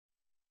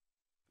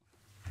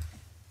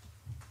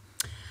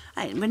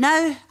Right, we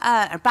now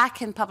are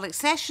back in public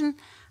session,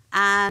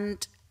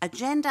 and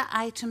agenda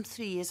item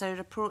 3 is our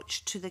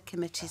approach to the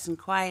committee's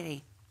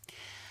inquiry.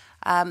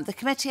 The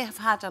committee have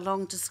had a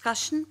long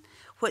discussion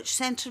which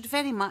centred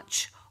very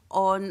much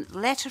on a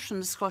letter from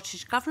the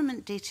Scottish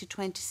Government dated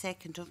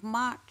 22nd of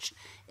March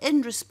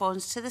in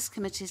response to this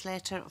committee's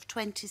letter of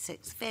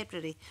 26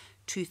 February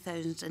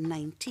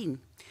 2019.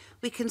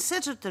 We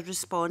considered the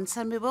response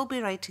and we will be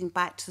writing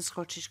back to the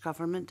Scottish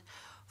Government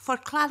for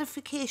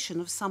clarification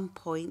of some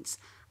points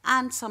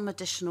and some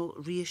additional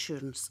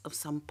reassurance of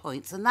some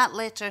points. And that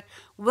letter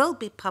will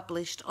be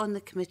published on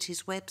the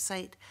committee's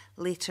website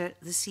later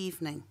this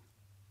evening.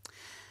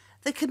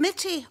 The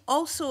committee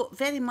also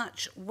very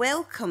much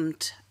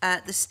welcomed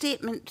the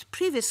statement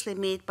previously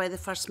made by the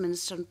First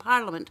Minister in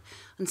Parliament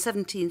on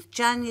 17th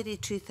January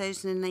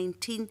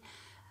 2019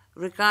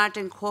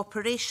 regarding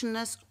cooperation,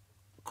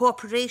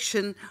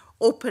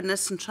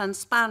 openness and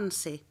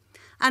transparency,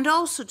 and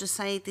also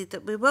decided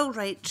that we will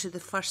write to the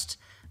First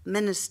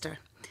Minister.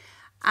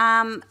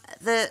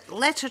 The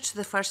letter to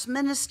the First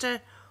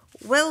Minister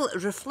will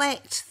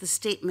reflect the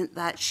statement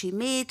that she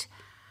made,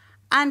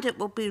 and it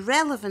will be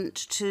relevant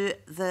to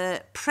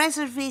the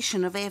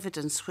preservation of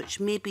evidence which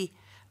may be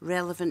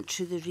relevant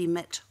to the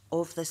remit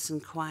of this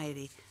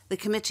inquiry. The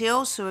committee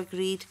also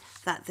agreed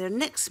that their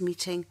next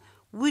meeting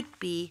would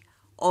be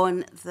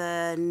on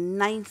the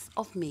 9th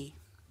of May.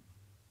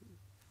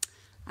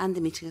 And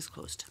the meeting is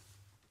closed.